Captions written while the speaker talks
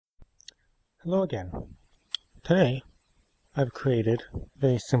Hello again. Today I've created a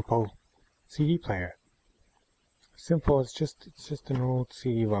very simple CD player. Simple, it's just an old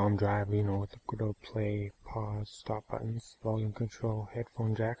CD-ROM drive, with the good old play, pause, stop buttons, volume control,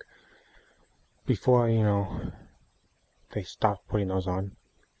 headphone jack. Before, they stopped putting those on.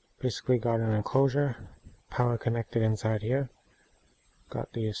 Basically got an enclosure, power connected inside here.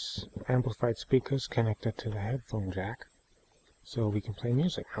 Got these amplified speakers connected to the headphone jack so we can play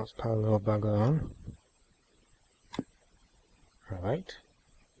music. Now let's power the little bugger on. Alright.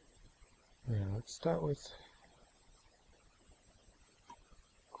 Now let's start with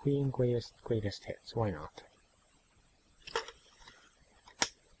Queen Greatest Hits. Why not?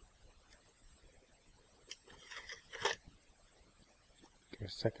 Give it a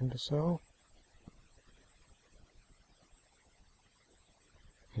second or so.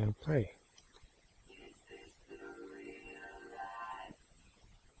 And play.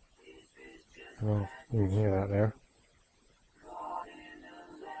 I don't know if you can hear that there.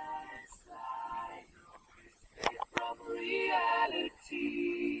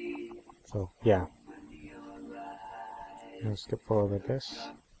 So, yeah. I'll skip forward with this.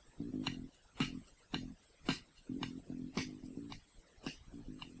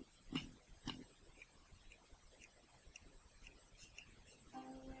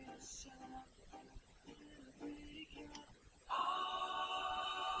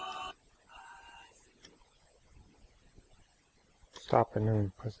 Stop and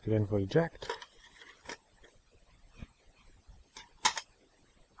then press it again for eject.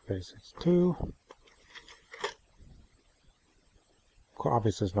 36.2.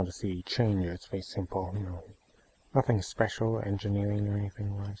 Obviously it's not a CD changer, it's very simple, nothing special, engineering or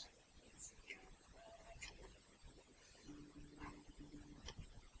anything wise.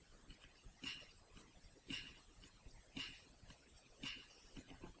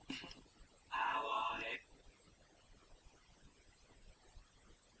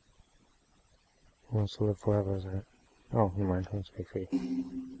 Wants to live forever, is it? Oh, never mind, let's be free.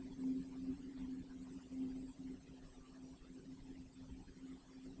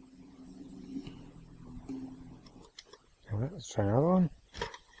 Alright, let's try another one.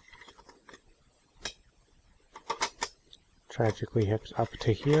 Tragically hips up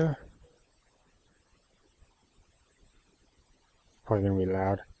to here. Probably gonna be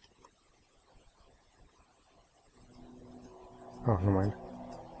loud. Oh, never mind.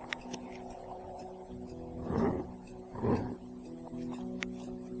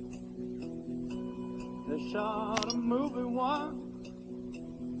 They shot a movie once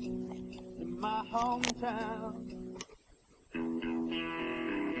in my hometown.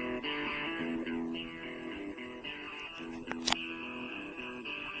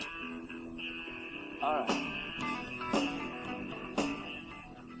 All right.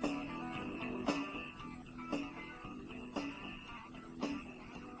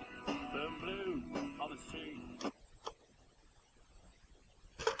 Blue on the street.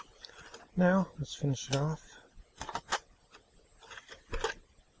 Now, let's finish it off.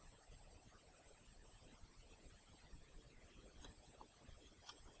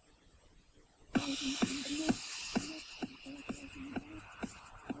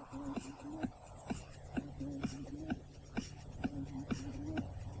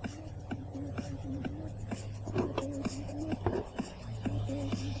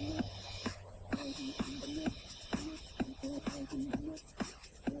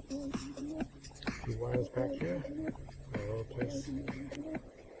 The wires back here, all over the place.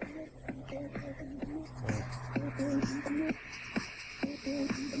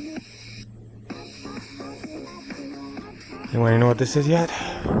 Anyone know what this is yet?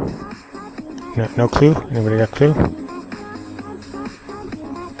 No clue? Anybody got a clue?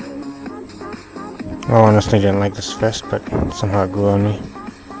 Oh, honestly, I didn't like this first, but somehow it grew on me.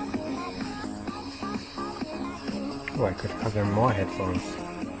 Oh, I could plug in more headphones.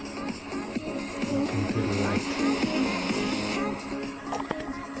 Computer light.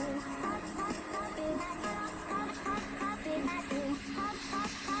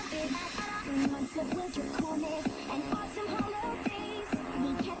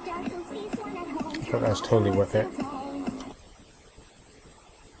 But that was totally worth it.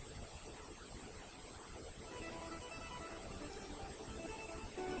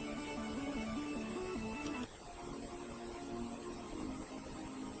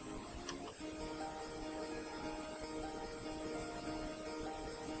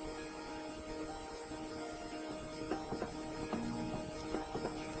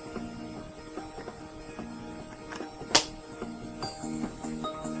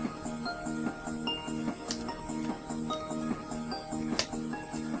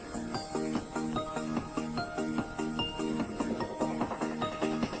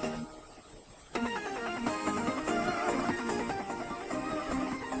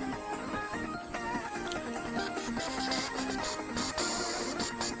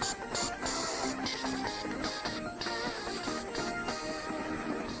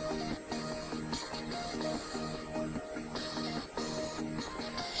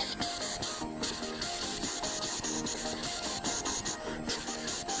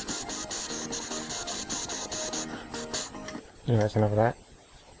 Anyway, that's enough of that.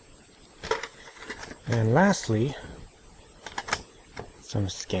 And lastly, some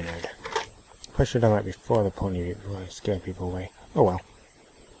Skinnerd. I should have done that before the pony really scared people away. Oh well.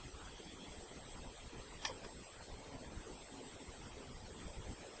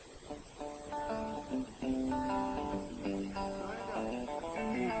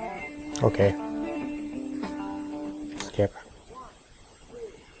 Okay. Skip.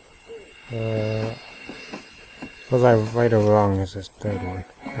 Was I right or wrong as this third one?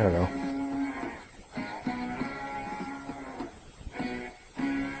 I don't know.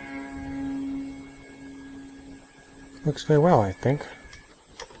 Looks very well, I think.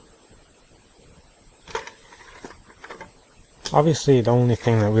 Obviously, the only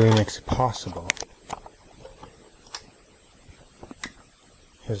thing that really makes it possible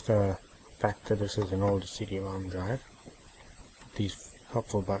is the fact that this is an old CD-ROM drive. These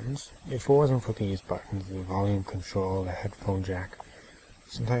helpful buttons. If it wasn't for these buttons, the volume control, the headphone jack,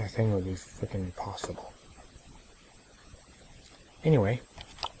 this entire thing would be freaking impossible. Anyway,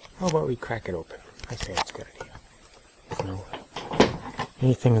 how about we crack it open? I say it's a good idea. You know,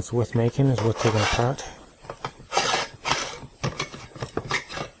 anything that's worth making is worth taking apart.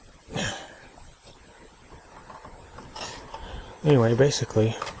 Anyway,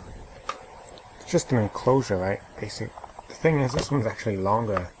 basically, it's just an enclosure, right? The thing is, this one's actually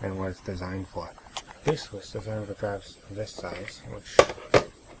longer than what it's designed for. This was designed for drives of this size, which,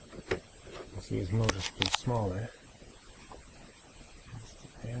 if you is noticeably smaller.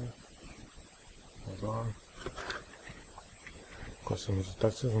 Yeah, goes long. Of course,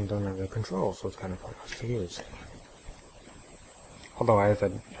 this isn't done under control, so it's kind of pointless to use. Although I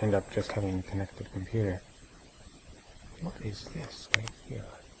end up just having a connected computer. What is this right here?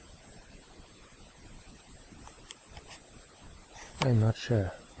 I'm not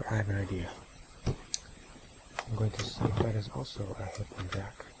sure, but I have an idea. I'm going to see if that is also a headphone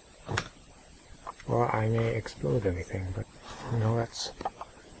jack. Well, I may explode everything, but you know, that's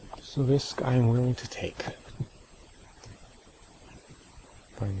just a risk I'm willing to take.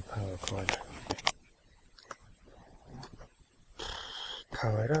 Find the power cord.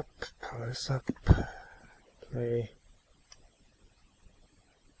 Power it up, power this up, play.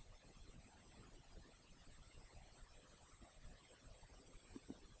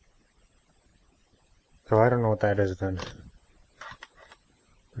 So I don't know what that is then.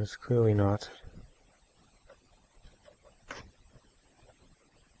 It's clearly not.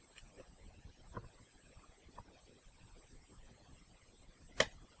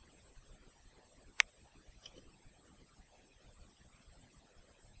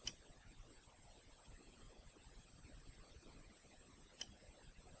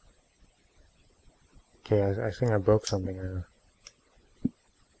 Okay, I think I broke something now.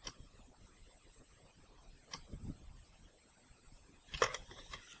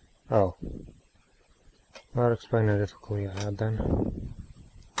 Oh. That'll explain the difficulty I had then.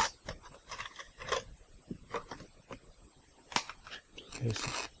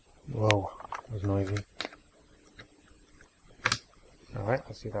 Whoa, that was noisy. Alright,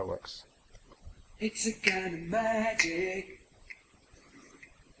 let's see if that works. It's a kind of magic.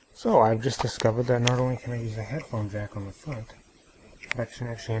 So, I've just discovered that not only can I use a headphone jack on the front, but I can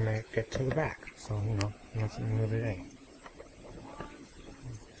actually make it to the back. So, you know, that's something new every day.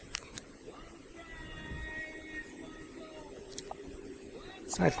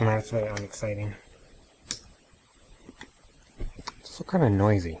 Aside from that, it's very unexciting. It's still kind of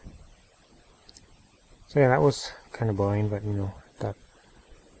noisy. So yeah, that was kind of boring, but you know,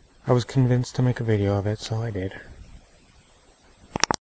 I was convinced to make a video of it, so I did.